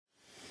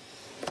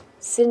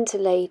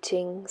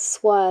Scintillating,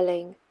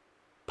 swirling,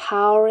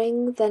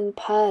 powering, then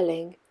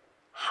purling,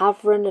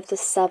 Havren of the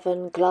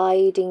Severn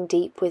gliding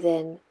deep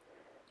within,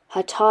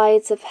 her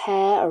tides of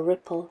hair a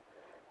ripple,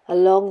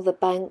 along the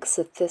banks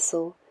of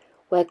thistle,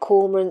 where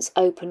cormorants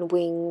open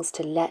wings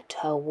to let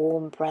her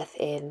warm breath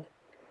in.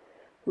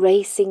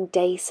 Racing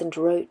dace and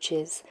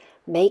roaches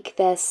make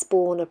their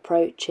spawn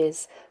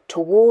approaches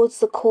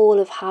towards the call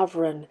of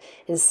Havren,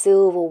 in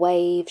silver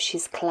waves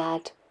she's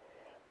clad.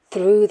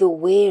 Through the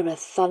weir of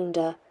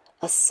thunder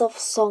a soft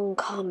song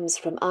comes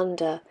from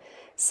under,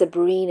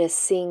 Sabrina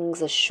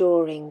sings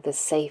assuring the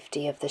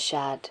safety of the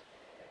shad.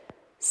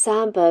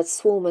 Sandbirds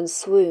swarm and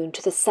swoon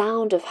to the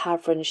sound of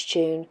Havren's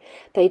tune,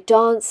 they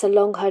dance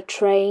along her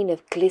train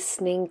of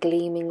glistening,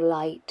 gleaming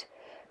light,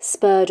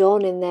 spurred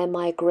on in their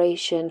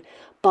migration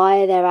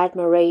by their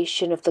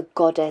admiration of the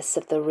goddess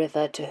of the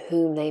river to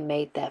whom they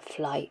made their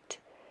flight.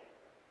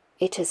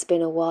 It has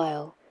been a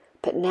while,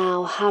 but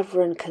now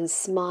Havren can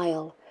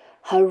smile,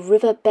 her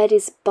river bed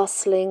is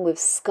bustling with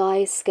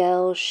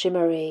sky-scale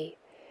shimmery.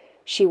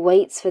 She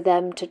waits for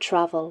them to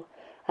travel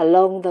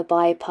along the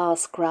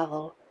bypass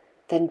gravel,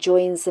 then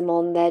joins them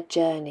on their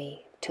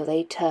journey till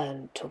they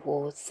turn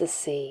towards the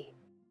sea.